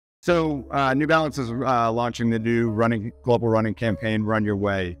So New Balance is launching the new global running campaign, Run Your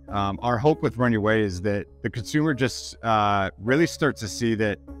Way. Our hope with Run Your Way is that the consumer just really starts to see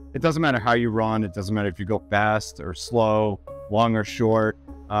that it doesn't matter how you run. It doesn't matter if you go fast or slow, long or short,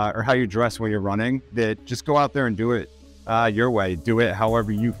 or how you dress when you're running, that just go out there and do it your way. Do it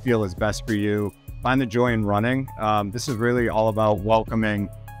however you feel is best for you. Find the joy in running. This is really all about welcoming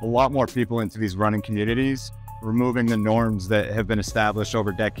a lot more people into these running communities, removing the norms that have been established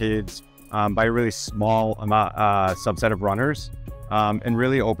over decades by a really small subset of runners, and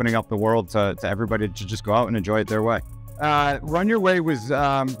really opening up the world to everybody to just go out and enjoy it their way. Run Your Way was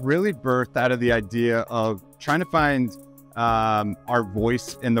really birthed out of the idea of trying to find our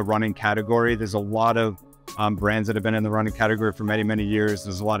voice in the running category. There's a lot of brands that have been in the running category for many, many years.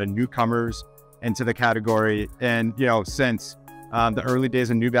 There's a lot of newcomers into the category. And, you know, since the early days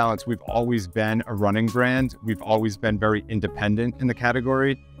of New Balance, we've always been a running brand. We've always been very independent in the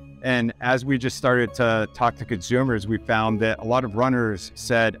category. And as we just started to talk to consumers, we found that a lot of runners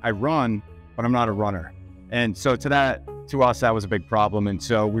said, I run, but I'm not a runner. And so to us, that was a big problem. And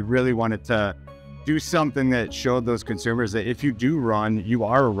so we really wanted to do something that showed those consumers that if you do run, you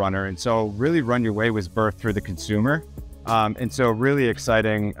are a runner. And so really Run Your Way was birthed through the consumer. And so really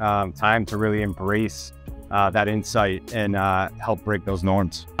exciting time to really embrace that insight and help break those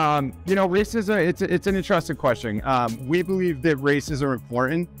norms. You know, races it's an interesting question. We believe that races are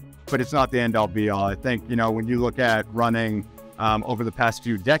important, but it's not the end all be all. I think, you know, when you look at running over the past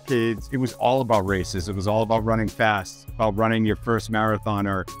few decades, it was all about races. It was all about running fast, about running your first marathon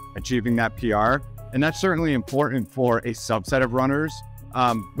or achieving that PR. And that's certainly important for a subset of runners,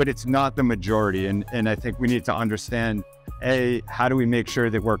 but it's not the majority. And I think we need to understand, how do we make sure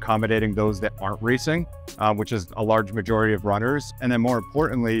that we're accommodating those that aren't racing, which is a large majority of runners? And then more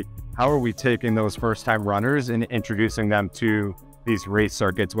importantly, how are we taking those first-time runners and introducing them to these race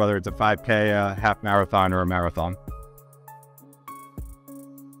circuits, whether it's a 5K, a half marathon, or a marathon?